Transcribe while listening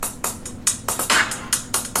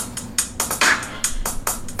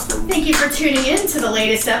Thank you for tuning in to the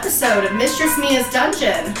latest episode of Mistress Mia's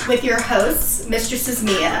Dungeon with your hosts, Mistresses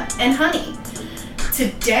Mia and Honey.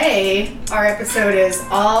 Today, our episode is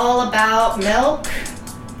all about milk.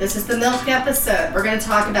 This is the milk episode. We're going to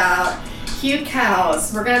talk about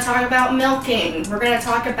Hucows. We're going to talk about milking. We're going to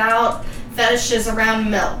talk about fetishes around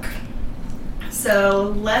milk.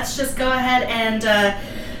 So let's just go ahead and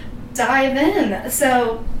dive in.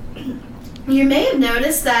 So you may have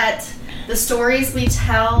noticed that the stories we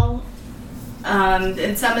tell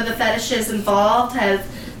and some of the fetishes involved have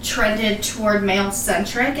trended toward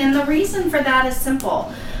male-centric, and the reason for that is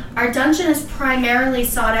simple. Our dungeon is primarily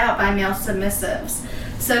sought out by male submissives,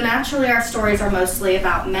 so naturally our stories are mostly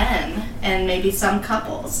about men and maybe some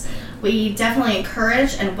couples. We definitely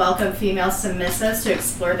encourage and welcome female submissives to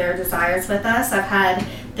explore their desires with us. I've had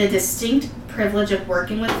the distinct privilege of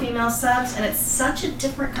working with female subs, and it's such a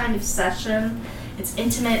different kind of session. It's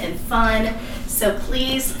intimate and fun. So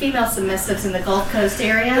please, female submissives in the Gulf Coast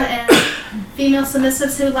area and female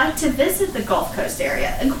submissives who like to visit the Gulf Coast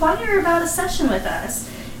area, inquire about a session with us.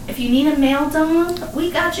 If you need a male dom,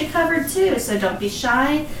 we got you covered too, so don't be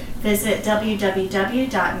shy. Visit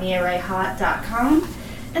www.miarayhot.com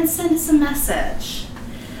and send us a message.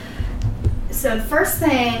 So the first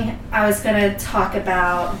thing I was going to talk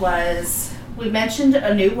about was, we mentioned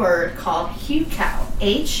a new word called Hucow,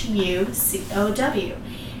 Hucow.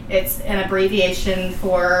 It's an abbreviation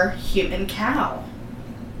for human cow.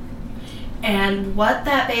 And what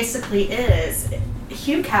that basically is,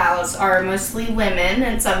 Hucows are mostly women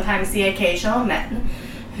and sometimes the occasional men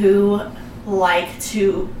who like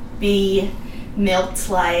to be milked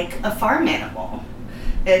like a farm animal.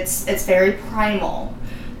 It's very primal.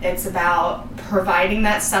 It's about providing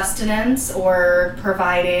that sustenance, or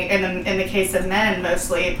providing, in the case of men,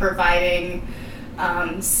 mostly providing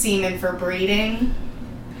semen for breeding.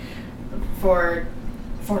 For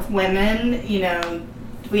women, you know,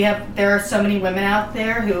 there are so many women out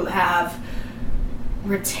there who have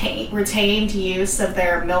retained use of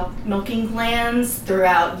their milking glands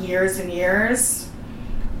throughout years and years,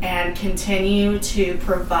 and continue to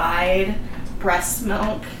provide breast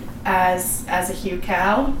milk as a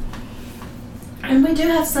Hucow. And we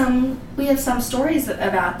have some stories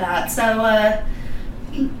about that. So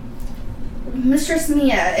Mistress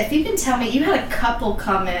Mia, if you can tell me, you had a couple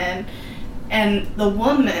come in and the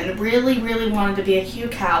woman really, really wanted to be a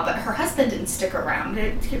Hucow, but her husband didn't stick around.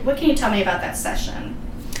 What can you tell me about that session?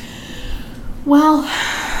 Well,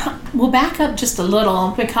 we'll back up just a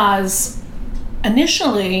little, because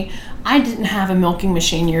initially I didn't have a milking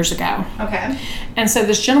machine years ago. Okay. And so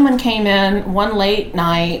this gentleman came in one late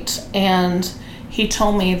night, and he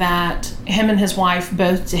told me that him and his wife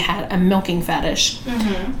both had a milking fetish.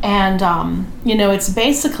 Mm-hmm. And, it's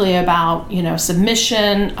basically about,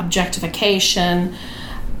 submission, objectification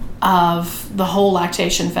of the whole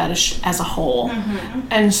lactation fetish as a whole. Mm-hmm.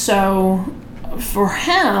 And so for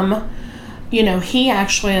him, he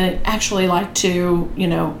actually liked to,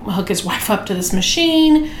 hook his wife up to this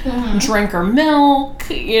machine, mm-hmm. drink her milk,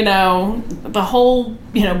 the whole,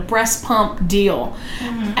 breast pump deal.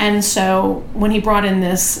 Mm-hmm. And so when he brought in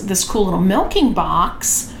this cool little milking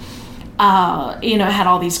box, it had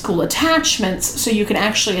all these cool attachments, so you can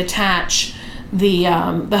actually attach the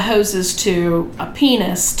hoses to a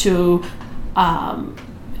penis, to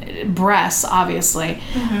breasts, obviously.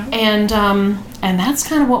 Mm-hmm. And that's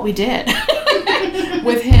kind of what we did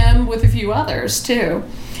with him, with a few others too.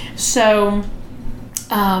 So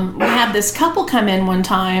we had this couple come in one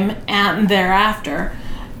time and thereafter,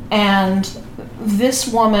 and this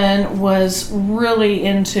woman was really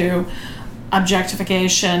into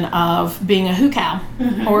objectification of being a Hucow,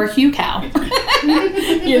 mm-hmm. or a Hucow.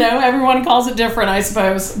 Everyone calls it different, I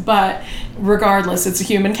suppose, but regardless, it's a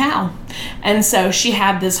human cow. And so she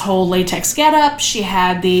had this whole latex getup. She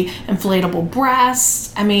had the inflatable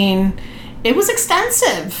breasts. I mean, it was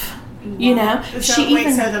extensive. Wow. So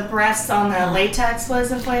the breasts on the latex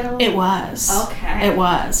was inflatable? It was. Okay. It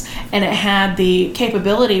was. And it had the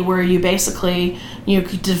capability where you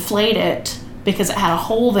could deflate it, because it had a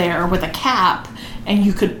hole there with a cap, and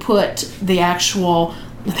you could put the actual,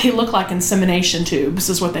 they look like insemination tubes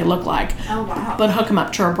is what they look like. Oh, wow. But hook them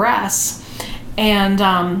up to her breasts. And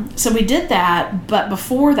so we did that, but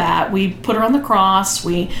before that, we put her on the cross,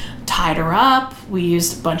 we tied her up, we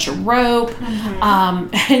used a bunch of rope, mm-hmm.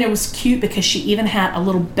 And it was cute because she even had a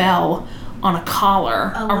little bell on a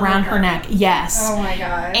collar around her neck. Yes. Oh my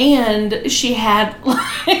God. And she had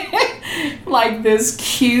like this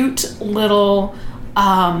cute little,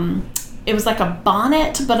 it was like a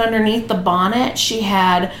bonnet, but underneath the bonnet she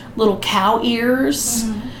had little cow ears,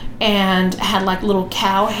 mm-hmm. and had like little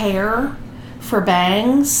cow hair for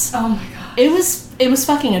bangs. Oh my gosh. It was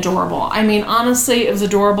fucking adorable. I mean, honestly, it was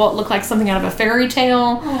adorable. It looked like something out of a fairy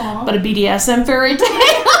tale, Aww. but a BDSM fairy tale.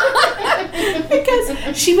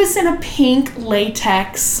 Because she was in a pink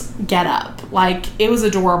latex getup. Like, it was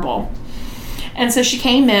adorable. And so she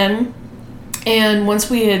came in, and once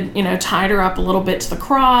we had, tied her up a little bit to the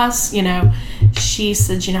cross, she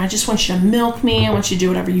said, I just want you to milk me. I want you to do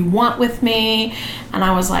whatever you want with me. And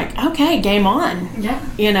I was like, okay, game on.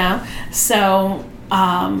 Yeah. So,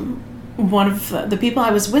 one of the people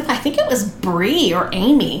I was with, I think it was Bree or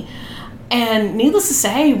Amy. And needless to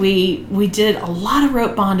say, we did a lot of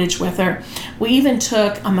rope bondage with her. We even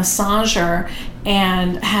took a massager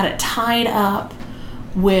and had it tied up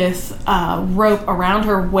with rope around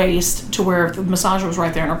her waist to where the massager was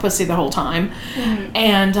right there in her pussy the whole time. Mm-hmm.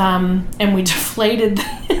 And we deflated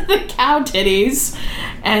the cow titties.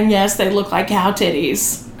 And yes, they look like cow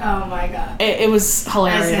titties. Oh my god. It was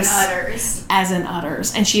hilarious. As in udders. As in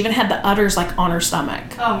udders. And she even had the udders like on her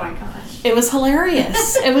stomach. Oh my gosh. It was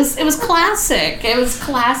hilarious. it was classic. It was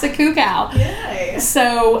classic Hucow. Yay.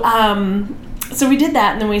 So we did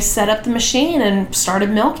that, and then we set up the machine and started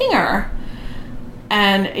milking her.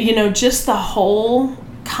 And, just the whole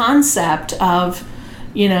concept of,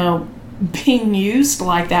 being used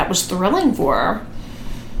like that was thrilling for her.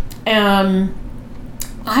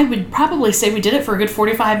 I would probably say we did it for a good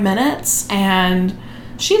 45 minutes, and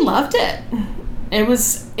she loved it. It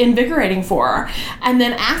was invigorating for her. And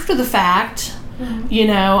then after the fact,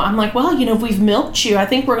 I'm like, well, if we've milked you, I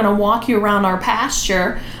think we're going to walk you around our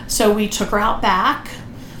pasture. So we took her out back.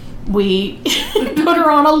 We put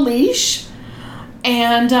her on a leash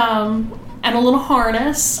and a little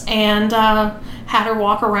harness, and had her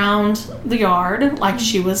walk around the yard like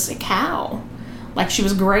she was a cow. Like she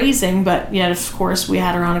was grazing, but yet, of course, we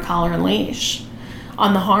had her on a collar and leash.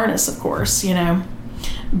 On the harness, of course,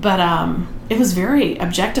 But it was very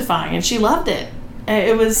objectifying, and she loved it.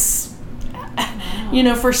 It was,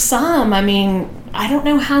 for some, I mean, I don't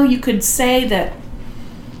know how you could say that,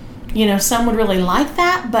 some would really like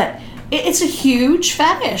that, but it's a huge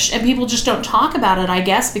fetish, and people just don't talk about it, I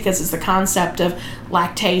guess, because it's the concept of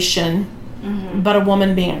lactation, but a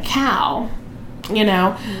woman being a cow,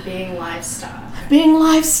 Being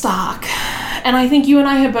livestock. And I think you and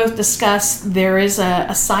I have both discussed there is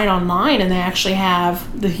a site online, and they actually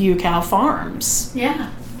have the Hucow farms. Yeah.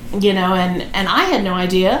 And I had no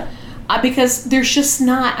idea because there's just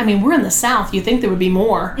not, I mean, we're in the South. You think there would be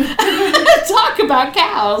more talk about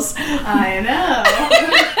cows. I know.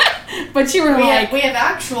 But you were we have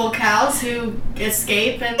actual cows who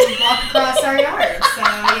escape and walk across our yard. So,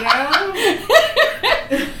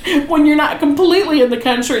 when you're not completely in the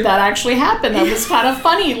country, that actually happened. That was kind of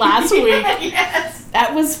funny last week. Yes.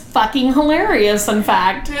 That was fucking hilarious, in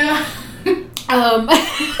fact. Yeah.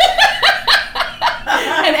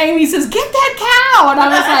 And Amy says, "Get that cow!" And I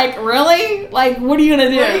was like, "Really? Like, what are you gonna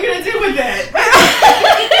do? What are you gonna do with it?"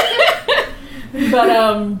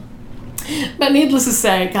 But needless to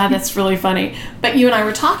say, God, that's really funny. But you and I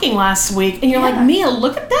were talking last week, and you're like, Mia,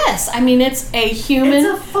 look at this. I mean, it's a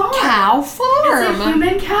human cow farm. It's a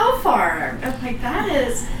human cow farm. I'm like, that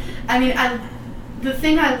is, I mean, the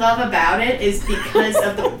thing I love about it is because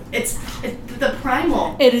of it's the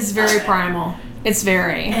primal. It is very primal. It's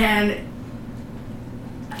very.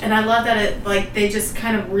 And I love that it, like, they just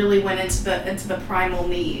kind of really went into the primal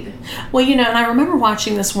need. Well, and I remember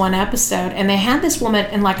watching this one episode, and they had this woman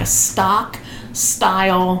in like a stock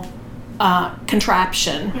style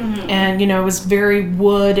contraption. Mm-hmm. And, it was very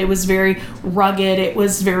wood, it was very rugged, it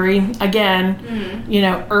was very, again,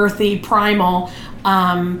 earthy, primal.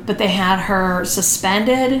 But they had her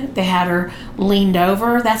suspended, they had her leaned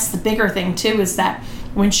over. That's the bigger thing, too, is that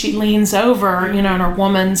when she leans over, and her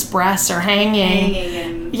woman's breasts are hanging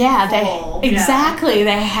and exactly.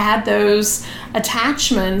 They had those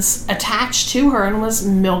attachments attached to her and was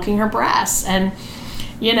milking her breasts. And,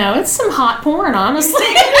 it's some hot porn, honestly.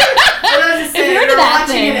 If you're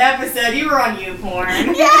watching an episode, you were on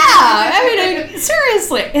YouPorn. Yeah, I mean,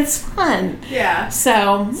 seriously, it's fun. Yeah.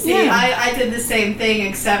 So, I did the same thing,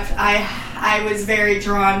 except I was very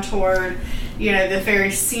drawn toward, the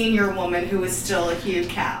very senior woman who was still a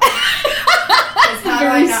Hucow.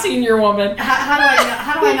 Very senior woman.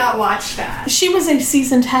 How do I not watch that? She was a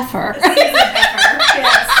seasoned heifer.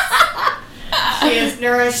 Yes. She has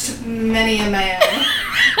nourished many a man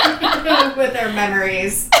with her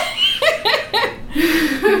memories.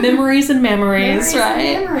 Memories and memories,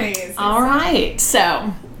 right? Memories. Exactly. All right.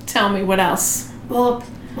 So, tell me what else. Well,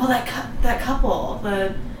 that couple,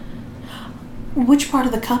 Which part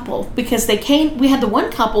of the couple? Because we had the one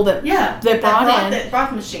couple that brought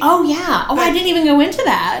the machine. Oh, yeah. Oh, I didn't even go into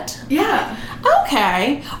that. Yeah.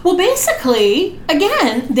 Okay. Well, basically,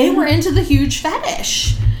 again, they were into the huge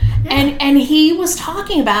fetish. Yeah. And he was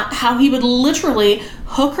talking about how he would literally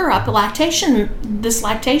hook her up this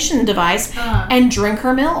lactation device and drink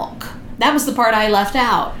her milk. That was the part I left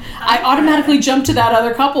out. I automatically jumped to that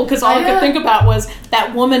other couple because all I could think about was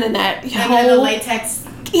that woman in that whole the latex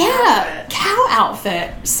cow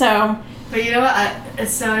outfit. So, but you know what?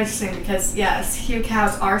 It's so interesting because yes,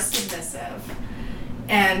 Hucows are submissive.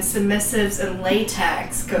 And submissives and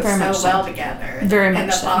latex go so well together. Very much and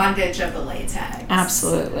the so. Bondage of the latex.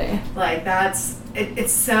 Absolutely. Like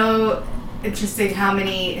it's so interesting how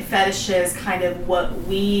many fetishes kind of what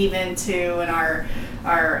weave into and are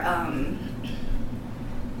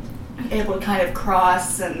able to kind of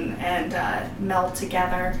cross and meld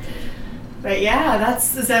together. But yeah,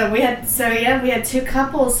 we had two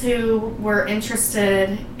couples who were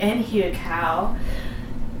interested in Hucow,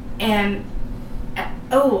 and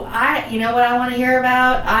you know what I want to hear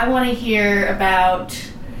about? I want to hear about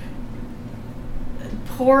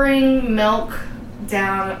pouring milk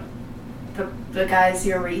down the guy's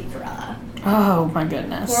urethra. Oh my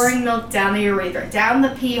goodness. Pouring milk down the urethra, down the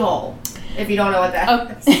pee hole, if you don't know what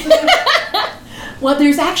that is. Well,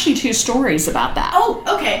 there's actually two stories about that. Oh,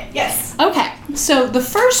 okay, yes. Okay, so the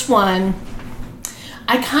first one,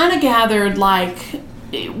 I kind of gathered, like,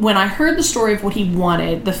 when I heard the story of what he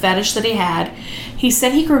wanted, the fetish that he had, he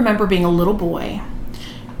said he could remember being a little boy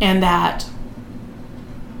and that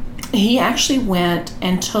he actually went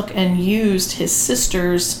and took and used his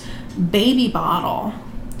sister's baby bottle.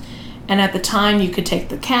 And at the time, you could take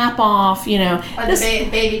the cap off, you know. Or the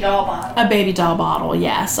baby doll bottle. A baby doll bottle,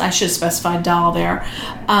 yes. I should specify doll there.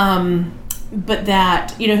 But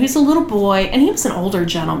that, you know, he's a little boy, and he was an older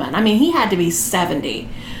gentleman. I mean, he had to be 70.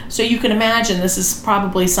 So you can imagine this is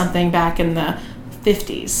probably something back in the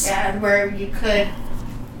 50s. Yeah, where you could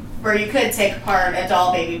take apart a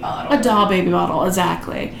doll baby bottle. A doll baby bottle,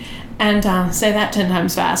 exactly. And say that 10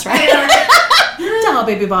 times fast, right? Doll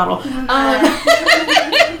baby bottle.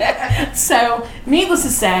 So, needless to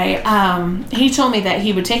say, he told me that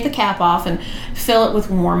he would take the cap off and fill it with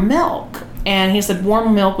warm milk. And he said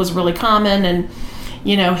warm milk was really common, and,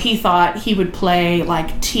 you know, he thought he would play,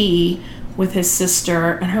 like, tea with his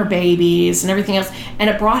sister and her babies and everything else, and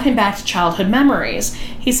it brought him back to childhood memories.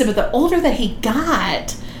 He said, but the older that he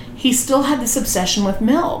got, he still had this obsession with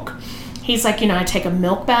milk. He's like, you know, I take a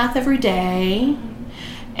milk bath every day.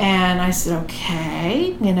 And I said,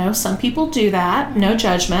 okay, you know, some people do that, no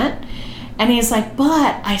judgment. And he's like,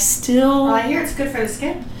 but I still... Well, I hear it's good for the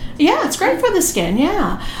skin. Yeah, it's great for the skin,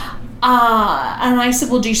 yeah. And I said,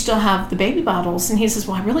 well, do you still have the baby bottles? And he says,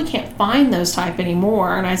 well, I really can't find those type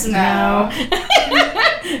anymore. And I said, no.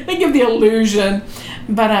 They give the illusion.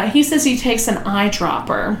 But he says he takes an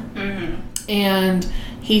eyedropper and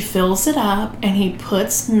he fills it up and he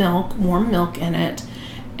puts milk, warm milk in it,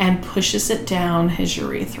 and pushes it down his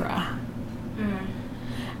urethra.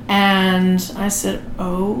 And I said,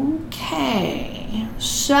 okay.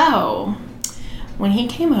 So, when he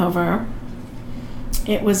came over,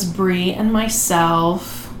 it was Bree and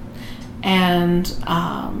myself, and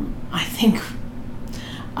I think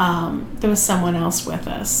there was someone else with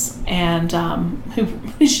us, and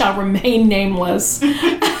who shall remain nameless.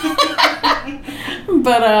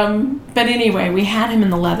 But anyway, we had him in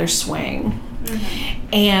the leather swing.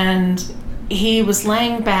 And he was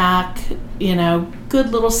laying back, you know,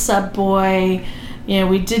 good little sub boy. You know,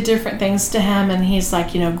 we did different things to him, and he's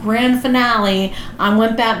like, you know, grand finale, I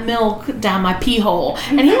want that milk down my pee hole.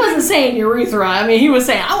 And he wasn't saying urethra. I mean, he was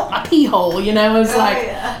saying, I want my pee hole, you know. It was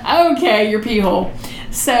okay, your pee hole.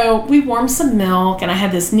 So we warmed some milk, and I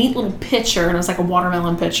had this neat little pitcher, and it was like a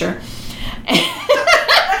watermelon pitcher.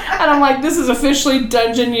 And I'm like, this is officially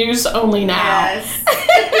dungeon use only now. Yes.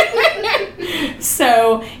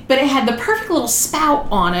 So, but it had the perfect little spout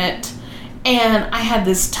on it, and I had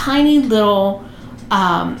this tiny little,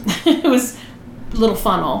 it was a little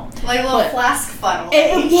funnel. Like a little flask funnel.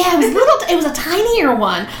 It was a tinier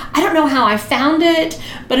one. I don't know how I found it,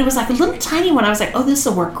 but it was like a little tiny one. I was like, oh, this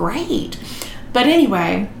will work great. But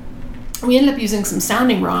anyway, we ended up using some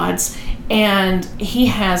sounding rods, and he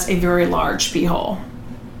has a very large pee hole.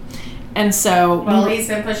 And so... Well, he's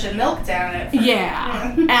been pushing milk down it.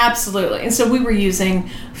 Yeah, absolutely. And so we were using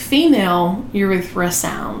female urethra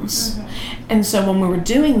sounds. And so when we were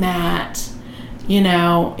doing that, you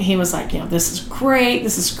know, he was like, you know, this is great.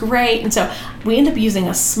 And so we ended up using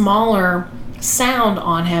a smaller sound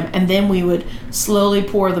on him, and then we would slowly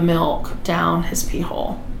pour the milk down his pee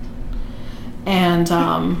hole. And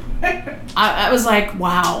I was like,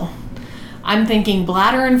 wow. I'm thinking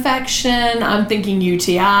bladder infection. I'm thinking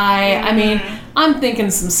UTI. I mean, I'm thinking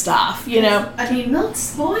some stuff, you know. I mean, milk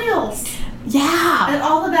spoils. Yeah. And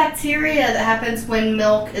all the bacteria that happens when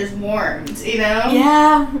milk is warmed, you know?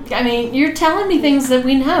 Yeah. I mean, you're telling me things that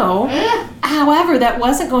we know. However, that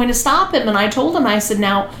wasn't going to stop him. And I told him, I said,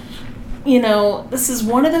 now, you know, this is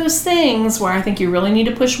one of those things where I think you really need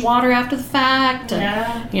to push water after the fact.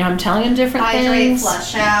 And, you know, I'm telling him different things. Hydrate,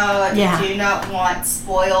 flush out. Yeah. You do not want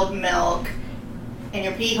spoiled milk in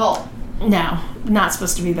your pee hole. No, not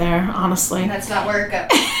supposed to be there, honestly. That's not where it goes.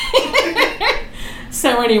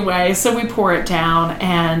 So anyway, so we pour it down,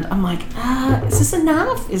 and I'm like, is this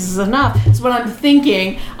enough? Is this enough? It's what I'm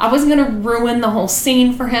thinking. I wasn't going to ruin the whole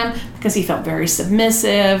scene for him because he felt very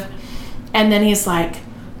submissive. And then he's like,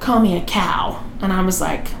 call me a cow. And I was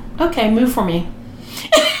like, okay, move for me.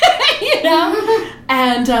 You know?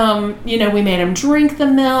 And, you know, we made him drink the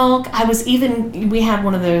milk. We had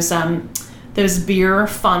one of those beer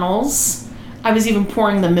funnels. I was even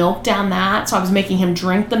pouring the milk down that, so I was making him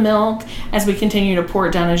drink the milk as we continue to pour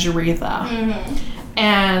it down his urethra.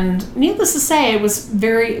 And needless to say, it was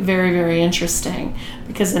very, very, very interesting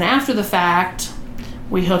because then after the fact,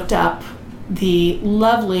 we hooked up the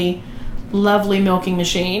lovely, lovely milking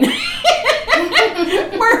machine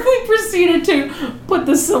where we proceeded to put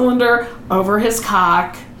the cylinder over his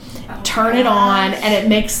cock, turn it on, and it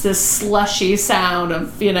makes this slushy sound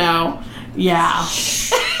of, you know, yeah.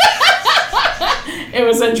 It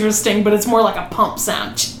was interesting, but it's more like a pump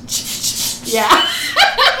sound. Yeah.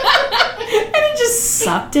 And it just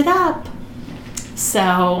sucked it up.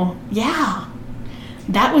 So, yeah.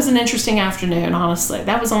 That was an interesting afternoon, honestly.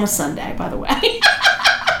 That was on a Sunday, by the way. Okay,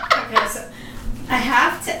 so I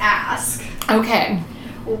have to ask. Okay.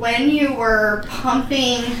 When you were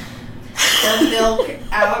pumping the milk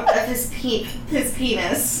out of his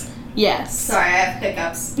penis. Yes. Sorry, I have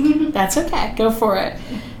hiccups. That's okay. Go for it.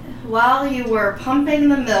 While you were pumping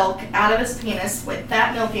the milk out of his penis with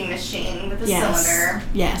that milking machine with the cylinder.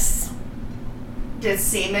 Yes. Did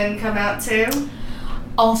semen come out too?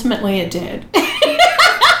 Ultimately, it did.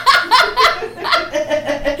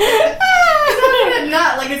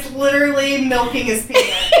 Not like it's literally milking his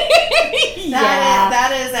penis.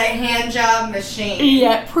 That is a hand job machine.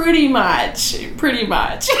 Yeah, pretty much. Pretty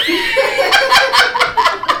much.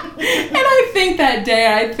 And I think that day,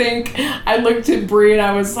 I looked at Brie and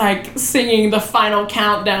I was like singing the final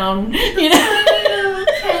countdown, you know?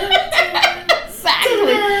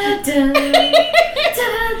 Exactly.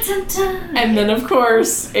 And then, of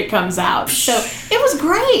course, it comes out. So it was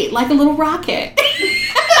great, like a little rocket.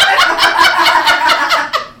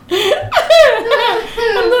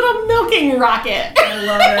 A little milking rocket. I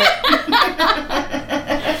love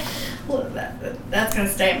it. Well, that's going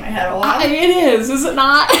to stay in my head a while. It is it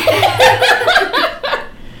not?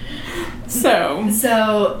 So,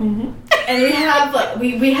 and we have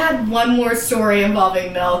we had one more story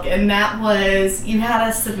involving milk, and that was you had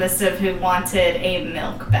a submissive who wanted a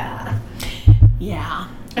milk bath. Yeah.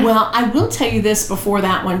 Well, I will tell you this before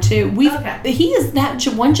that one too. He is that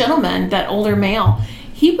one gentleman, that older male.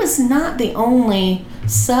 He was not the only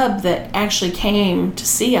sub that actually came to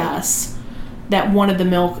see us that wanted the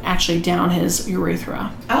milk actually down his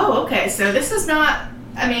urethra. Oh, okay. So this is not.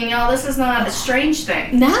 I mean, y'all, this is not a strange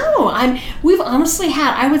thing. No, we've honestly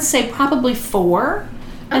had, I would say, probably 4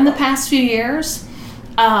 in the past few years,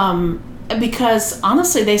 because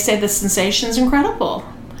honestly, they say the sensation's incredible.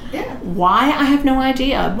 Yeah. Why? I have no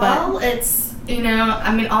idea. Well, it's, you know,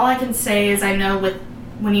 I mean, all I can say is I know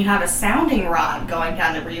when you have a sounding rod going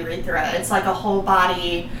down the urethra, it's like a whole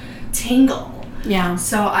body tingle. Yeah.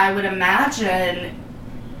 So I would imagine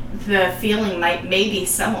the feeling may be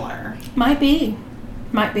similar. Might be.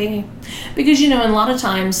 Because, you know, a lot of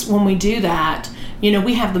times when we do that, you know,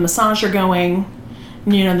 we have the massager going,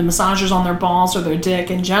 you know, the massager's on their balls or their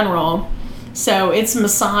dick in general. So it's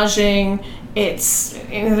massaging,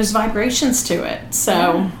 there's vibrations to it.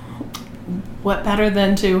 So what better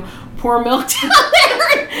than to pour milk down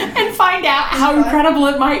there and find out how incredible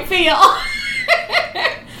it might feel.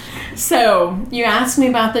 So you asked me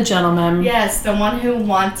about the gentleman. Yes, the one who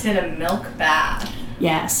wanted a milk bath.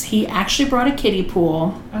 Yes, he actually brought a kiddie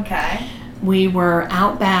pool. Okay. We were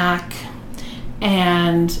out back,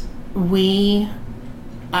 and we,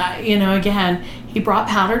 you know, again, he brought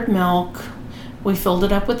powdered milk. We filled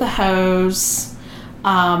it up with a hose.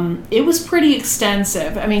 It was pretty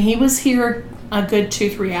extensive. I mean, he was here a good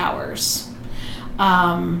 2-3 hours.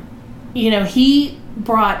 You know, he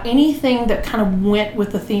brought anything that kind of went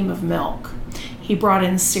with the theme of milk. He brought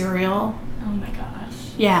in cereal. Oh my gosh.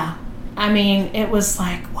 Yeah. I mean, it was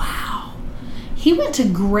like, wow. he went to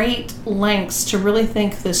great lengths to really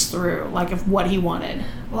think this through, like of what he wanted.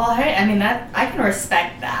 Well, hey, I mean that I can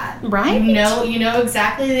respect that. Right? You know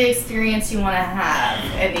exactly the experience you want to have,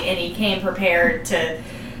 and he came prepared to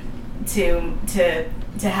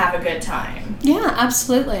have a good time. Yeah,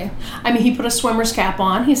 absolutely. I mean, he put a swimmer's cap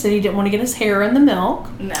on. He said he didn't want to get his hair in the milk.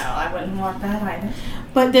 No, I wouldn't want that either.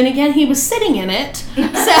 But then again, he was sitting in it, so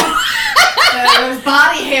there was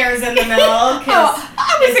body hairs in the milk.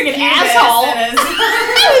 I was thinking asshole. I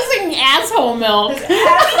was thinking asshole milk. Asshole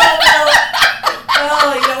milk.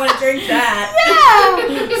 Oh, you don't want to drink that.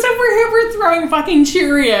 Yeah. So we're throwing fucking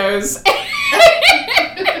Cheerios,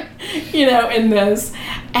 in this,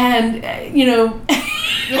 and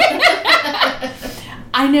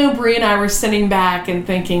I know Bree and I were sitting back and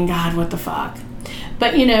thinking, God, what the fuck?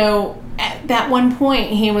 But at that one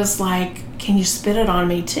point, he was like, can you spit it on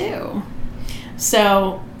me too?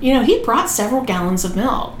 So, he brought several gallons of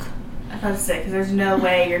milk. I was about to say, because there's no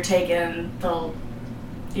way you're taking the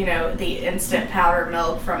instant powder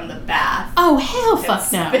milk from the bath. Oh, hell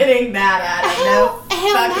fuck no. Spitting that at it. No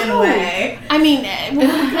fucking way. I mean,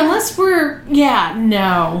 unless we're,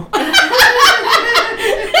 no.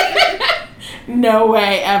 No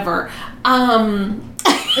way ever.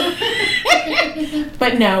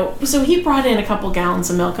 But no, so he brought in a couple gallons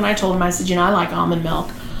of milk, and I told him, I said, I like almond milk.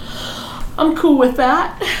 I'm cool with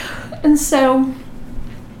that. And so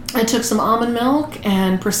I took some almond milk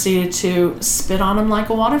and proceeded to spit on him like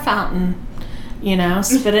a water fountain.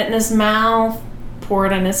 Spit it in his mouth, pour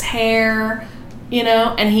it in his hair,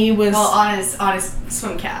 and he was... Well, on his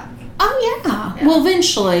swim cap. Oh, yeah. Well,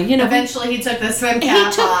 eventually, Eventually he took the swim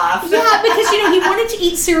cap off. Yeah, because, he wanted to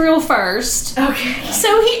eat cereal first. Okay.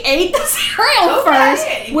 So he ate the cereal first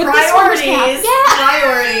with priorities, the swimmer's cap. Yeah.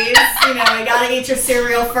 Priorities. You gotta eat your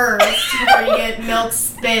cereal first before you get milk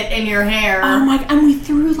spit in your hair. Oh, my... And we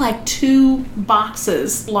threw, like, 2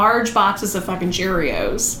 large boxes of fucking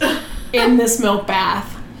Cheerios in this milk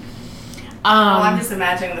bath. I'm just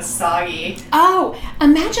imagining the soggy. Oh,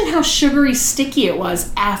 imagine how sugary sticky it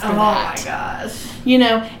was after that. Oh my gosh.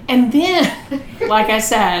 And then, like I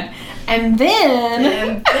said, and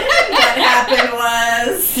then what happened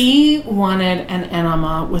was... He wanted an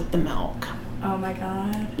enema with the milk. Oh my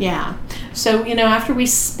god. Yeah. So, after we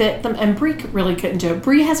spit them, and Bree really couldn't do it.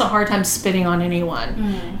 Bree has a hard time spitting on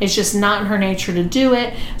anyone. It's just not in her nature to do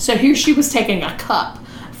it. So here she was taking a cup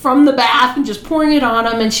from the bath and just pouring it on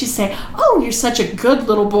him, and she's saying, oh, you're such a good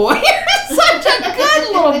little boy. You're such a good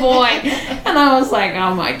little boy. And I was like,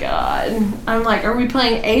 oh my God. I'm like, are we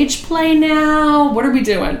playing age play now? What are we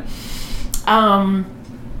doing?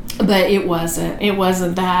 But it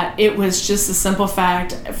wasn't that. It was just a simple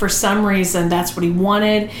fact. For some reason, that's what he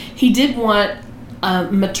wanted. He did want a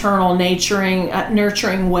maternal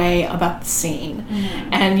nurturing way about the scene.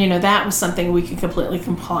 And that was something we could completely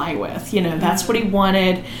comply with. That's what he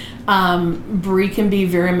wanted. Bree can be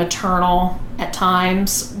very maternal at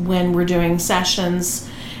times when we're doing sessions,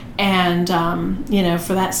 and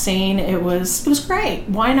for that scene it was great.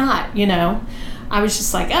 Why not? I was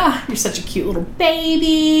just like, you're such a cute little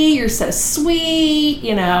baby, you're so sweet,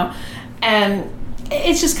 and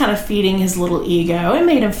it's just kind of feeding his little ego. It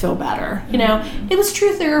made him feel better. It was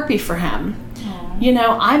true therapy for him.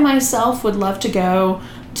 I myself would love to go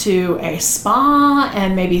to a spa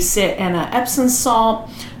and maybe sit in an Epsom salt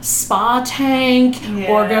spa tank,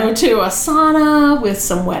 or go to a sauna with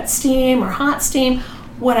some wet steam or hot steam,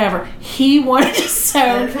 whatever. He wanted to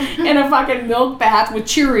soak in a fucking milk bath with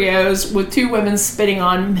Cheerios with 2 women spitting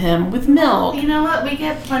on him with milk. You know what? We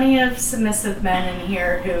get plenty of submissive men in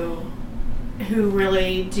here who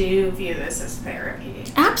really do view this as therapy.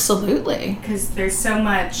 Absolutely. Because there's so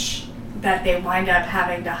much that they wind up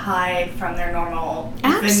having to hide from their normal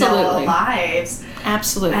vanilla lives.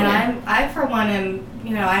 Absolutely. And I for one am,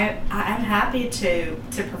 I'm happy to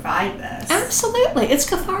provide this. Absolutely. It's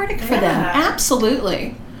cathartic for them.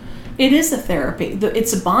 Absolutely. It is a therapy.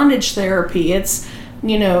 It's a bondage therapy. It's,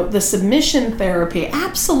 the submission therapy.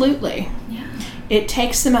 Absolutely. Yeah. It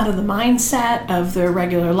takes them out of the mindset of their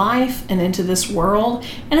regular life and into this world,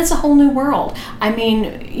 and it's a whole new world. I mean,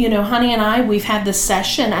 Honey and I, we've had this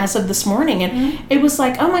session as of this morning, and it was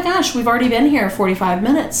like, oh my gosh, we've already been here 45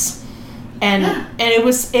 minutes. And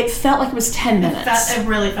it felt like it was 10 minutes. It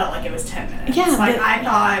really felt like it was 10 minutes. Yeah. I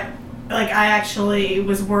thought, I actually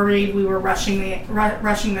was worried we were rushing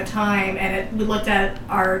the time, and we looked at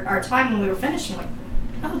our time when we were finishing, like,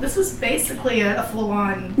 oh, this was basically a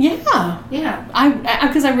full-on... Yeah. Yeah.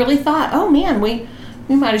 Because I really thought, oh man, we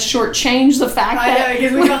might have shortchanged the fact that...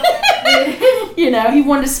 he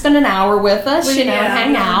wanted to spend an hour with us, and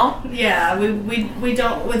hang out. Yeah, we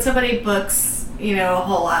don't... When somebody books, a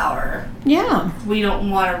whole hour. Yeah. We don't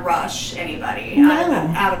want to rush anybody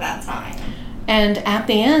out of that time. And at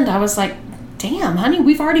the end, I was like, damn, honey,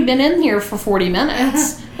 we've already been in here for 40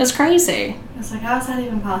 minutes. It's crazy. I was like, how is that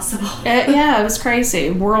even possible? Yeah, it was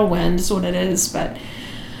crazy. Whirlwind is what it is. But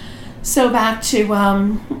so back to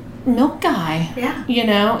Milk Guy. Yeah.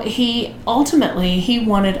 He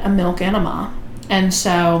wanted a milk enema. And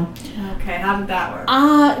so... Okay, how did that work?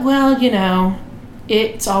 Well,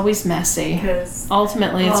 it's always messy.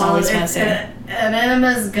 Ultimately, it's always messy. An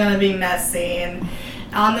enema is going to be messy. And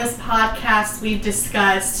on this podcast, we've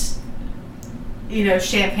discussed,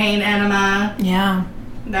 champagne enema. Yeah.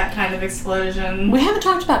 That kind of explosion. We haven't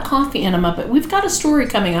talked about coffee enema, but we've got a story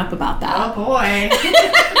coming up about that. Oh, boy.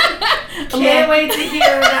 Can't wait to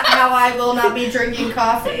hear how I will not be drinking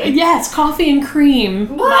coffee. Yes, coffee and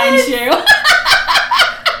cream, mind you.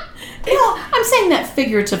 Well, I'm saying that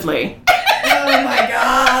figuratively. Oh my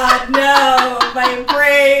God, no, my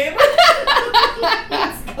brain.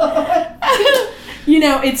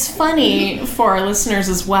 It's funny for our listeners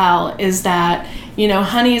as well, is that,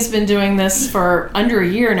 Honey has been doing this for under a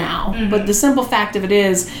year now, but the simple fact of it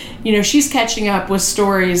is, she's catching up with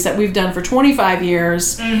stories that we've done for 25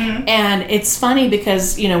 years, and it's funny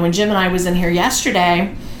because, when Jim and I was in here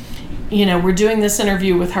yesterday, we're doing this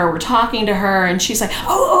interview with her, we're talking to her, and she's like,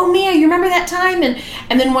 oh, Mia, you remember that time?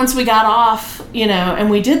 And then once we got off, and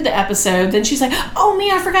we did the episode, then she's like, oh,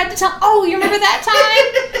 Mia, I forgot to tell, oh, you remember that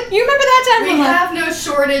time? You remember that time? We have no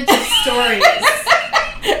shortage of stories.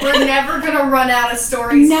 We're never going to run out of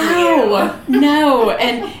stories for you. No.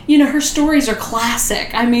 And, her stories are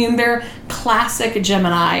classic. I mean, they're classic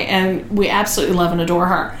Gemini, and we absolutely love and adore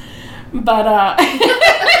her. But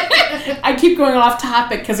I keep going off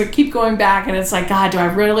topic because I keep going back, and it's like, God, do I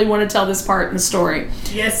really want to tell this part in the story?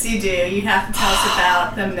 Yes, you do. You have to tell us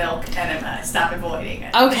about the milk enema. Stop avoiding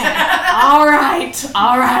it. Okay. All right.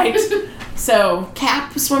 So,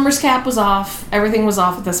 swimmer's cap was off. Everything was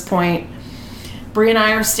off at this point. Bree and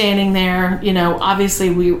I are standing there. Obviously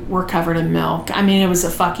we were covered in milk. I mean, it was a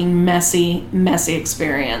fucking messy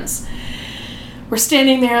experience. We're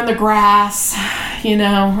standing there in the grass,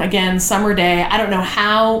 again, summer day. I don't know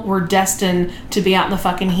how we're destined to be out in the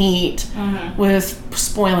fucking heat with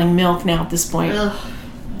spoiling milk now at this point. Ugh.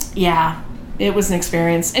 Yeah, it was an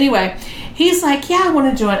experience. Anyway, he's like, yeah, I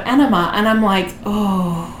want to do an enema. And I'm like,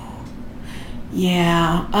 oh,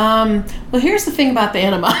 yeah. Well, here's the thing about the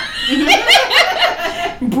enema.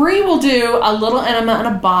 Bree will do a little enema in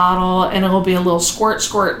a bottle, and it'll be a little squirt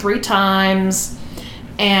 3 times.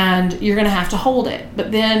 And you're going to have to hold it.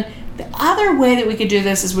 But then the other way that we could do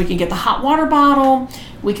this is we can get the hot water bottle.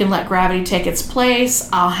 We can let gravity take its place.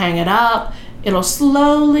 I'll hang it up. It'll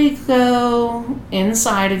slowly go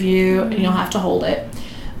inside of you, and you'll have to hold it.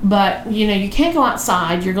 But, you can't go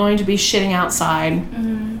outside. You're going to be shitting outside.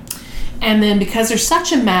 And then because there's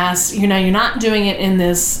such a mess, you're not doing it in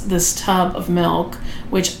this tub of milk,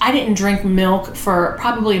 which I didn't drink milk for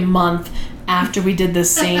probably a month after we did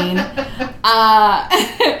this scene.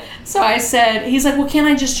 So I said, he's like, well, can't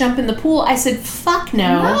I just jump in the pool? I said, fuck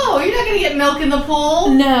no. No, you're not going to get milk in the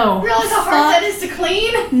pool. No. You realize how hard that is to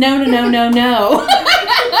clean? No.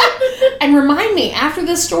 And remind me, after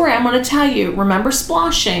this story, I'm going to tell you, remember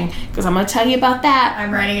splashing, because I'm going to tell you about that.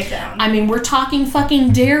 I'm writing it down. I mean, we're talking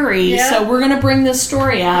fucking dairy, so we're going to bring this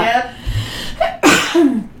story up.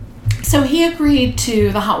 Yep. So he agreed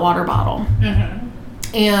to the hot water bottle.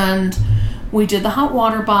 And we did the hot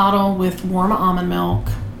water bottle with warm almond milk,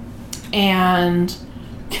 and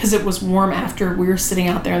because it was warm after we were sitting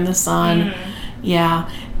out there in the sun.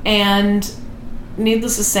 Yeah. And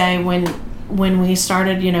needless to say, when we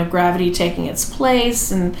started, gravity taking its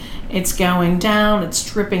place and it's going down,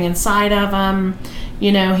 it's dripping inside of him,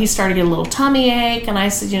 he started to get a little tummy ache, and I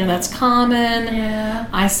said, that's common. Yeah.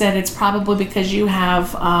 I said, it's probably because you have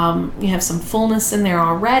some fullness in there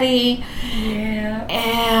already. Yeah.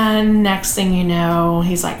 And next thing you know,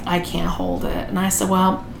 he's like, I can't hold it. And I said,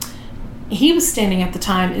 well, he was standing at the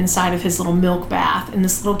time inside of his little milk bath in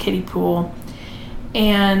this little kiddie pool.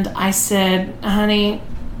 And I said, honey,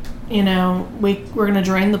 we're going to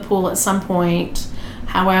drain the pool at some point.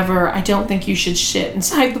 However, I don't think you should shit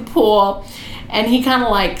inside the pool. And he kind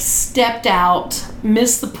of stepped out,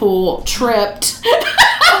 missed the pool, tripped.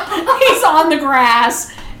 He's on the grass,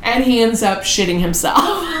 and he ends up shitting himself.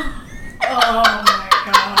 Oh my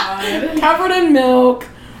God. Covered in milk,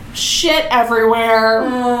 shit everywhere.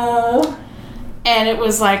 Oh. And it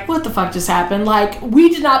was like, what the fuck just happened? We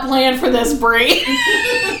did not plan for this, Brie.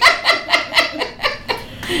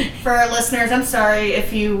 For our listeners, I'm sorry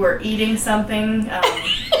if you were eating something.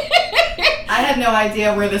 I had no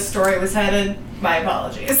idea where this story was headed. My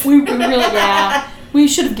apologies. We really, yeah. We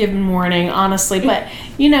should have given warning, honestly. But,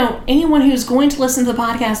 anyone who's going to listen to the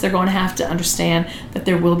podcast, they're going to have to understand that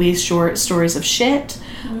there will be short stories of shit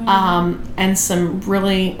and some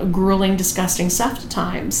really grueling, disgusting stuff at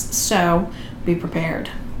times. So be prepared.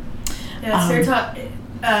 Yeah,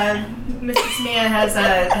 Mrs. Mia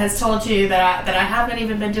has told you that I haven't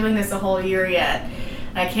even been doing this a whole year yet.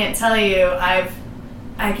 I can't tell you, I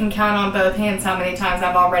can count on both hands how many times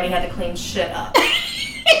I've already had to clean shit up.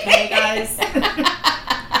 Okay, guys?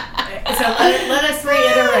 So let us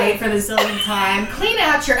reiterate for the zillionth time. Clean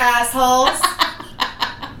out your assholes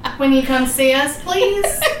when you come see us,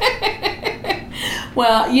 please.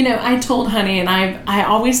 Well, I told Honey, and I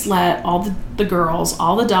always let all the girls,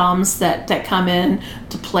 all the doms that come in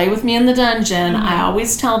to play with me in the dungeon, I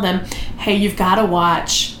always tell them, hey, you've got to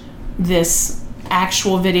watch this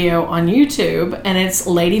actual video on YouTube, and it's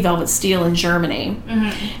Lady Velvet Steel in Germany.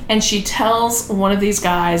 And she tells one of these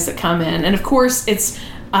guys that come in, and of course it's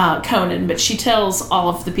Conan, but she tells all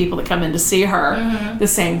of the people that come in to see her the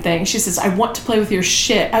same thing. She says, I want to play with your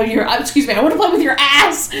shit. I want to play with your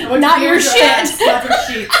ass, not your shit. Ass, not your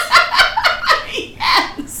sheets.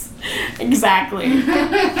 Yes. Exactly.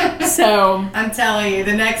 So I'm telling you,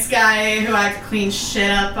 the next guy who I have to clean shit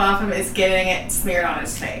up off him is getting it smeared on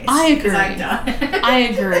his face. I agree. I'm done. I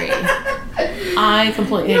agree. I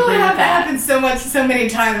completely agree with that. That happens so many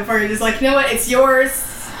times before you're just like, you know what, it's yours.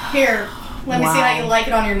 Here, let me see how you like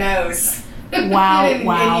it on your nose. Wow. in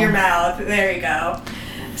your mouth. There you go.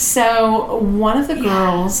 So one of the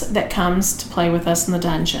girls that comes to play with us in the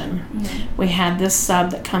dungeon, we had this sub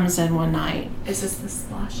that comes in one night. Is this the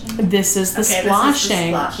splashing? This is the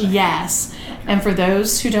splashing. Yes. Okay. And for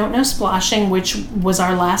those who don't know, splashing, which was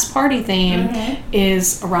our last party theme,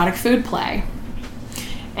 is erotic food play.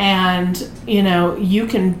 And, you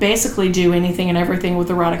can basically do anything and everything with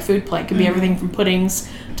erotic food play. It could be everything from puddings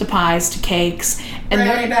to pies to cakes. And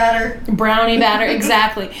Brownie batter,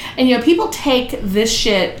 exactly. And, people take this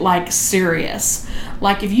shit, serious.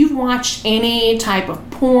 Like, if you've watched any type of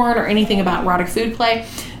porn or anything about erotic food play,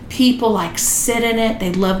 people, sit in it.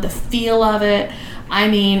 They love the feel of it. I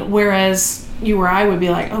mean, whereas you or I would be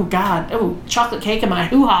like, oh, God, chocolate cake in my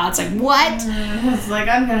hoo-ha. It's like, what? It's like,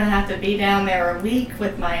 I'm going to have to be down there a week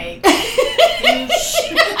with my douche.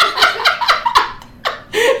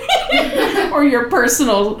 Or your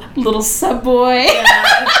personal little sub boy.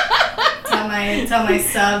 Yeah. Tell my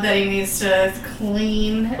sub that he needs to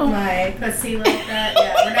clean my pussy like that.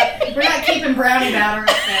 Yeah, we're not keeping brownie batter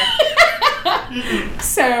up there.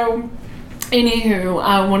 So,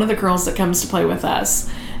 anywho, one of the girls that comes to play with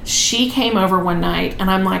us, she came over one night, and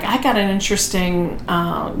I'm like, I got an interesting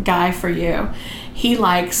guy for you. He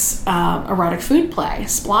likes erotic food play,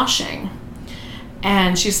 splashing.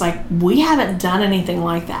 And she's like, we haven't done anything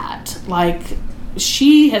like that.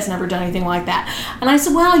 She has never done anything like that. And I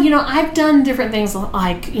said, well, I've done different things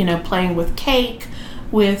playing with cake,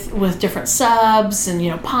 with different subs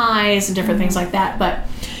and, pies and different things like that. But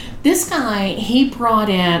this guy, he brought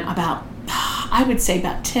in about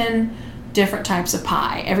 10 different types of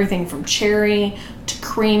pie. Everything from cherry to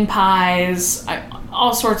cream pies,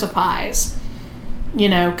 all sorts of pies.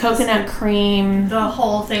 Coconut cream. The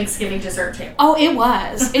whole Thanksgiving dessert table. Oh, it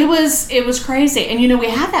was. It was crazy. And, we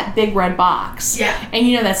had that big red box. Yeah.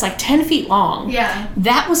 And, that's 10 feet long. Yeah.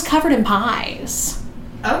 That was covered in pies.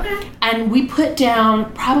 Okay. And we put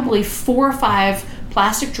down probably 4 or 5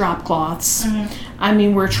 plastic drop cloths. I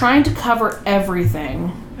mean, we're trying to cover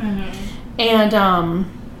everything. And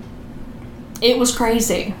it was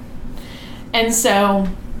crazy. And so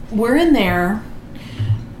we're in there.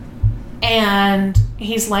 And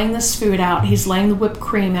he's laying this food out. He's laying the whipped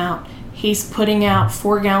cream out. He's putting out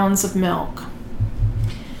 4 gallons of milk.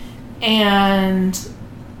 And,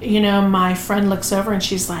 my friend looks over and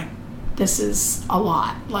she's like, this is a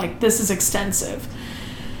lot. This is extensive.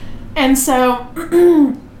 And so,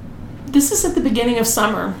 this is at the beginning of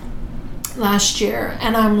summer last year.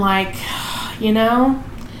 And I'm like,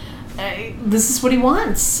 this is what he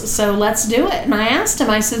wants. So let's do it. And I asked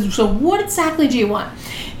him, I said, so what exactly do you want?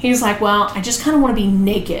 He's like, well, I just kind of want to be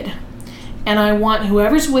naked. And I want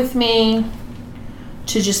whoever's with me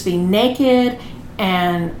to just be naked,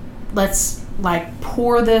 and let's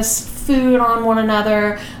pour this food on one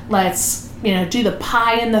another. Let's, do the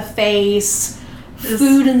pie in the face,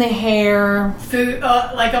 food in the hair. Food,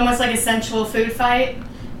 almost like a sensual food fight?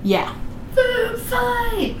 Yeah. Food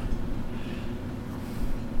fight!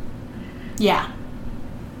 Yeah.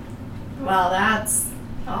 Well, that's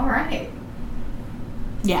all right.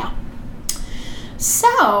 Yeah.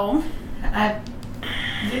 So, and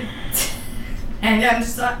I'm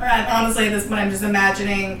just honestly at this point I'm just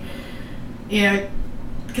imagining You know,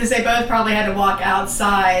 because they both probably had to walk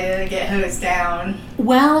outside and get hosed down.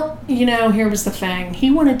 Well, you know, here was the thing.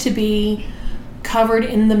 He wanted to be covered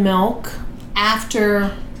in the milk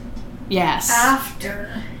after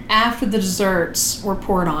the desserts were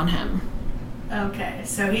poured on him. Okay,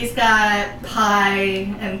 so he's got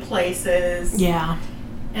pie and places. Yeah.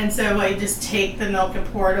 And so what, you just take the milk and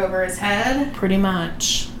pour it over his head? Pretty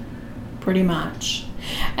much.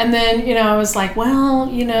 And then, you know, I was like, well,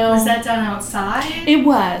 you know. Was that done outside? It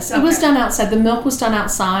was. Okay. It was done outside. The milk was done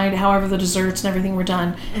outside. However, the desserts and everything were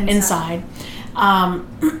done inside. But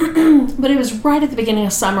it was right at the beginning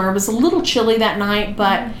of summer. It was a little chilly that night,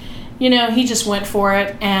 but, you know, he just went for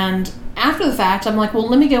it. And after the fact, I'm like, well,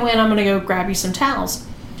 let me go in. I'm going to go grab you some towels.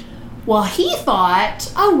 Well, he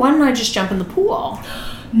thought, oh, why don't I just jump in the pool?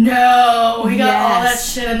 No, he got all that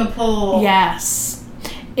shit in the pool. Yes.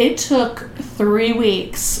 It took 3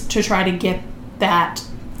 weeks to try to get that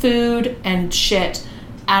food and shit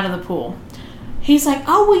out of the pool. He's like,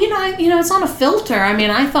 oh, well, you know, it's on a filter. I mean,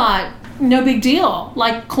 I thought, no big deal.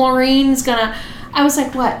 Like, chlorine's gonna... I was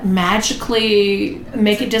like, what, magically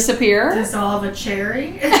make it disappear? Dissolve a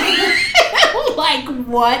cherry? Like,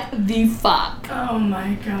 what the fuck? Oh,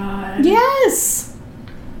 my God. Yes.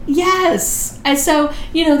 And so,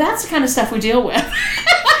 you know, that's the kind of stuff we deal with.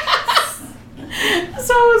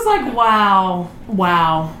 So I was like,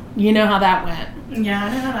 wow. You know how that went. Yeah, I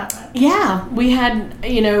know how that went. Yeah, we had,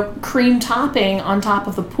 you know, cream topping on top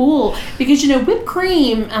of the pool. Because, you know, whipped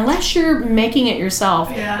cream, unless you're making it yourself,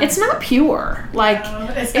 it's not pure. Like,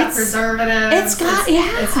 it's got preservatives.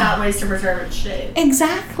 It's got ways to preserve its shape.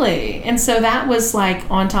 Exactly. And so that was, like,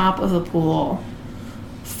 on top of the pool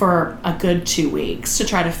for a good 2 weeks to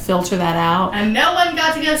try to filter that out. And no one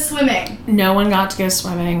got to go swimming.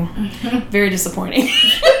 Very disappointing.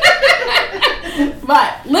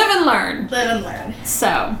 But live and learn.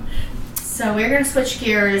 So we're going to switch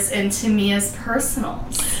gears into Mia's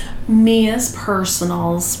personals.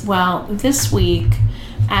 Well, this week,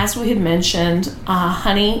 as we had mentioned,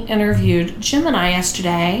 Honey interviewed Jim and I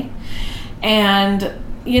yesterday. And,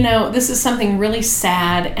 you know, this is something really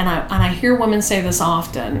sad, and I hear women say this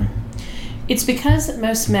often. It's because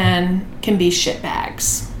most men can be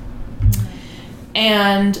shitbags.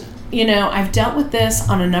 And, you know, I've dealt with this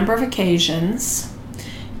on a number of occasions,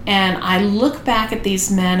 and I look back at these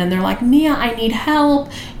men, and they're like, Mia, I need help.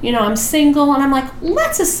 You know, I'm single. And I'm like,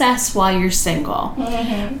 let's assess why you're single.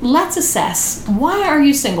 Mm-hmm. Let's assess. Why are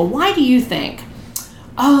you single? Why do you think?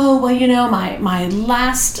 Oh, well, you know, my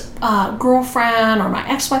last girlfriend or my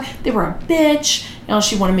ex-wife, they were a bitch. You know,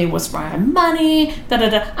 she wanted me with my money.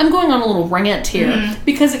 I'm going on a little rant here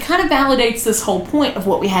because it kind of validates this whole point of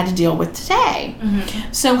what we had to deal with today.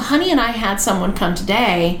 Mm-hmm. So Honey and I had someone come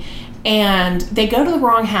today, and they go to the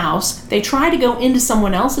wrong house. They try to go into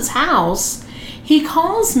someone else's house. He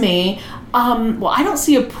calls me, well, I don't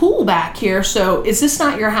see a pool back here, so is this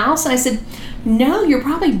not your house? And I said, no, you're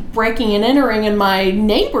probably breaking and entering in my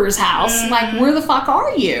neighbor's house. Like, where the fuck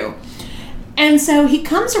are you? And so he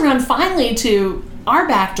comes around finally to our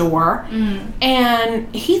back door,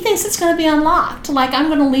 and he thinks it's going to be unlocked. Like, I'm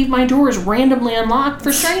going to leave my doors randomly unlocked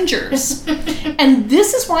for strangers. And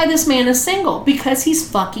this is why this man is single, because he's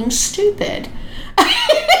fucking stupid.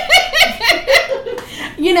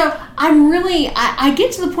 You know, I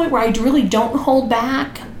get to the point where I really don't hold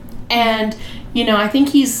back. And, you know, I think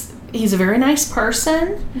he's a very nice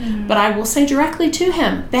person, but I will say directly to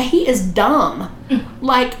him that he is dumb.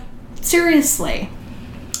 Like, seriously.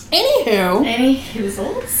 Anywho.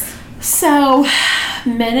 So,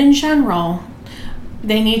 men in general,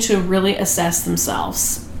 they need to really assess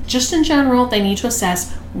themselves. Just in general, they need to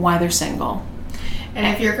assess why they're single. And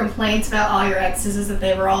if your complaints about all your exes is that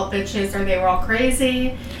they were all bitches or they were all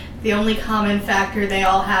crazy, the only common factor they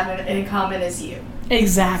all have in common is you.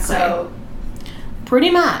 Exactly. So, pretty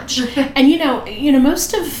much. And you know,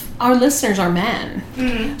 most of our listeners are men.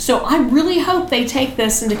 Mm-hmm. So I really hope they take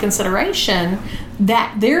this into consideration,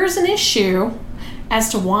 that there's an issue as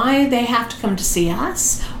to why they have to come to see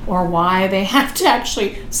us or why they have to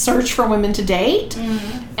actually search for women to date.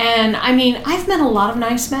 Mm-hmm. And I mean, I've met a lot of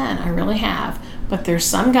nice men. I really have. But there's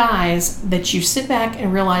some guys that you sit back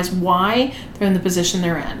and realize why they're in the position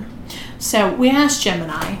they're in. So we asked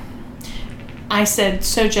Gemini. I said,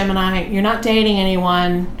 so Gemini, you're not dating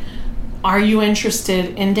anyone. Are you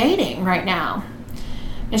interested in dating right now?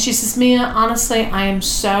 And she says, Mia, honestly, I am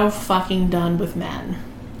so fucking done with men.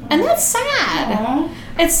 And that's sad. Aww.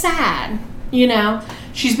 It's sad. You know,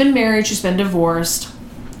 she's been married, she's been divorced.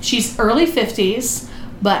 She's early 50s,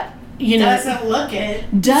 but, you know. Doesn't look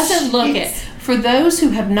it. For those who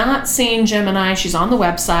have not seen Gemini, she's on the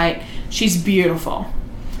website. She's beautiful.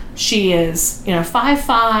 She is,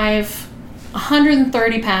 5'5",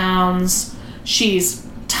 130 pounds. She's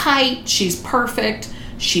tight. She's perfect.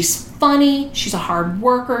 She's funny. She's a hard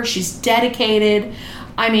worker. She's dedicated.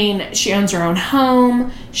 I mean, she owns her own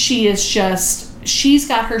home. She's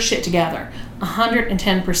got her shit together.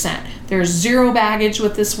 110%. There's zero baggage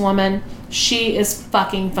with this woman. She is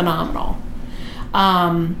fucking phenomenal.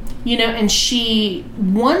 And she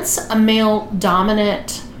wants a male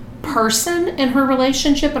dominant person in her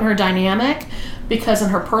relationship and her dynamic, because in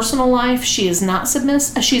her personal life she is not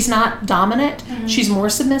she's not dominant. Mm-hmm. She's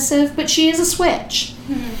more submissive, but she is a switch.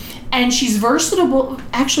 Mm-hmm. And she's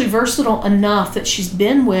versatile enough that she's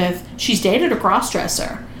dated a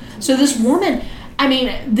crossdresser. So this woman,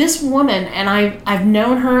 and I've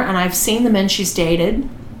known her and I've seen the men she's dated.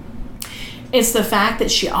 It's the fact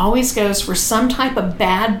that she always goes for some type of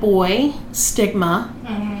bad boy stigma,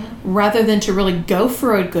 mm-hmm. rather than to really go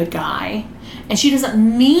for a good guy. And she doesn't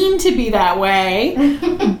mean to be that way,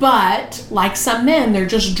 but like some men, they're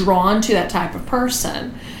just drawn to that type of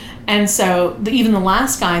person. And so even the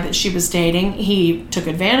last guy that she was dating, he took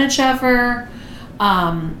advantage of her,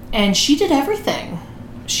 and she did everything.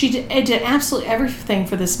 She did absolutely everything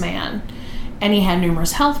for this man. And he had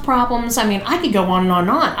numerous health problems. I mean, I could go on and on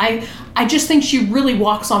and on. I just think she really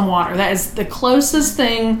walks on water. That is the closest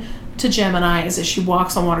thing to Gemini, is that she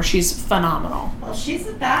walks on water. She's phenomenal. Well, she's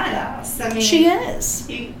a badass. I mean, she is.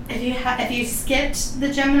 If you skipped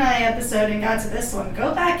the Gemini episode and got to this one,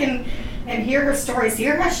 go back and hear her stories.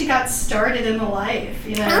 Hear how she got started in the life.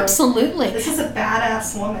 Absolutely. This is a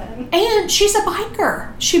badass woman. And she's a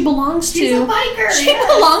biker. She belongs to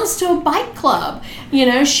a bike club.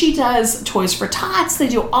 She does Toys for Tots. They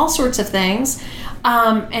do all sorts of things.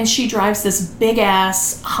 And she drives this big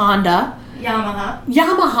ass Honda.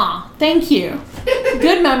 Yamaha. Thank you.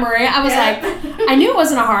 Good memory. I was like, I knew it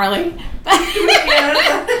wasn't a Harley.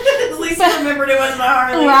 At least I remembered it wasn't a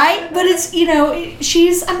Harley. Right? But it's,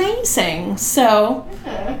 she's amazing. So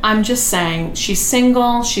I'm just saying, she's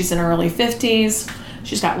single. She's in her early 50s.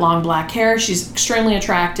 She's got long black hair. She's extremely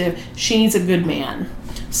attractive. She needs a good man.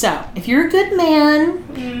 So if you're a good man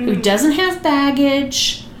who doesn't have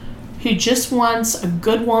baggage, who just wants a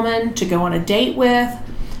good woman to go on a date with,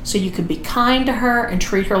 so you could be kind to her and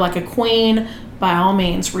treat her like a queen, by all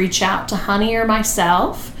means, reach out to Honey or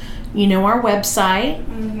myself. Our website,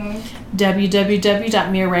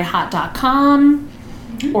 www.miarayhot.com,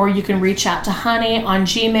 or you can reach out to Honey on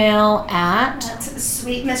Gmail at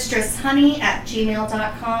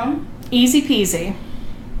sweetmistresshoney@gmail.com. Easy peasy.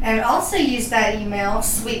 And also use that email,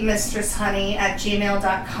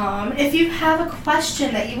 sweetmistresshoney@gmail.com. If you have a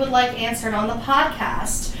question that you would like answered on the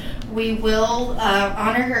podcast, we will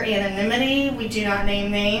honor your anonymity. We do not name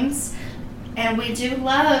names. And we do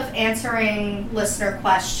love answering listener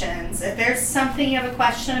questions. If there's something you have a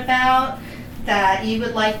question about that you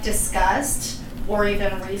would like discussed or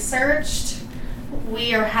even researched,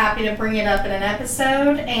 we are happy to bring it up in an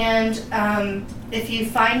episode. And if you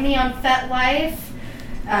find me on FetLife,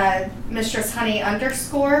 Mistress Honey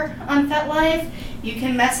 _ on FetLife, you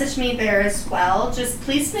can message me there as well. Just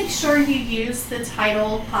please make sure you use the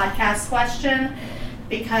title podcast question,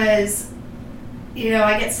 because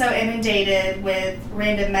I get so inundated with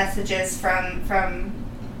random messages from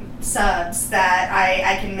subs that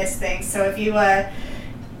I can miss things. So if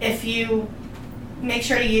you make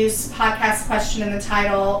sure to use podcast question in the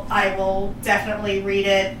title, I will definitely read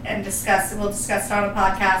it and discuss it. We'll discuss it on a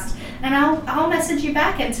podcast, and I'll message you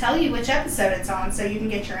back and tell you which episode it's on, so you can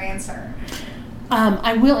get your answer.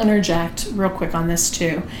 I will interject real quick on this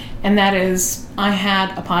too, and that is, I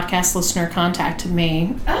had a podcast listener contacted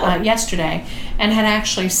me yesterday and had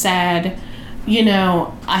actually said,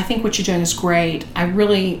 I think what you're doing is great. I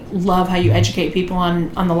really love how you educate people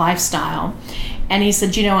on the lifestyle. And he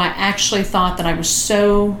said, I actually thought that I was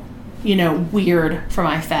so, weird for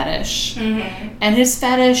my fetish. Mm-hmm. And his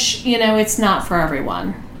fetish, it's not for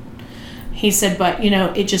everyone. He said, but,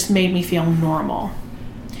 it just made me feel normal.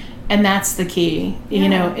 And that's the key,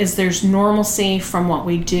 is there's normalcy from what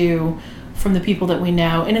we do, from the people that we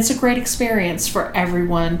know. And it's a great experience for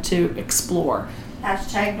everyone to explore.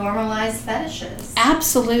 #normalize fetishes.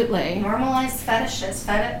 Absolutely. Normalize fetishes.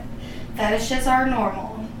 Fetishes are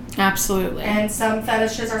normal. Absolutely. And some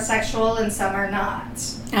fetishes are sexual and some are not.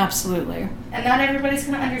 Absolutely. And not everybody's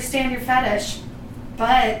going to understand your fetish.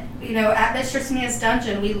 But, at Mistress Mia's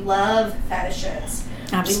Dungeon, we love fetishes.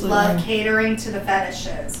 Absolutely. We love catering to the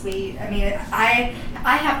fetishes. I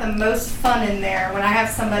have the most fun in there when I have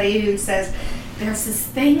somebody who says, there's this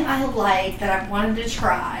thing I like that I've wanted to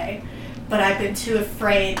try, but I've been too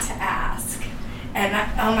afraid to ask. And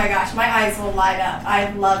oh my gosh, my eyes will light up.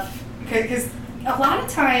 I love, because a lot of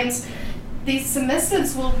times these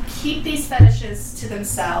submissives will keep these fetishes to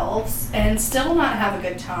themselves and still not have a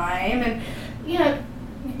good time. And, you know,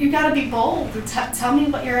 you got to be bold. Tell me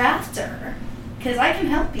what you're after, because I can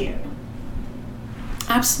help you.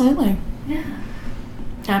 Absolutely. Yeah.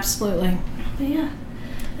 Absolutely. But yeah.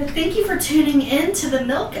 But thank you for tuning in to the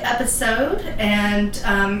Milk episode. And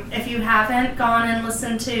if you haven't gone and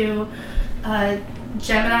listened to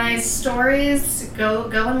Gemini's stories, go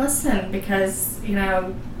and listen, because, you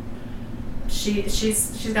know,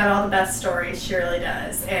 she's got all the best stories. She really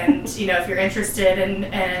does. And, you know, if you're interested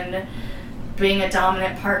in being a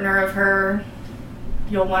dominant partner of her,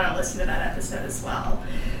 you'll want to listen to that episode as well.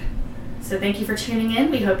 So thank you for tuning in.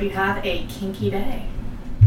 We hope you have a kinky day.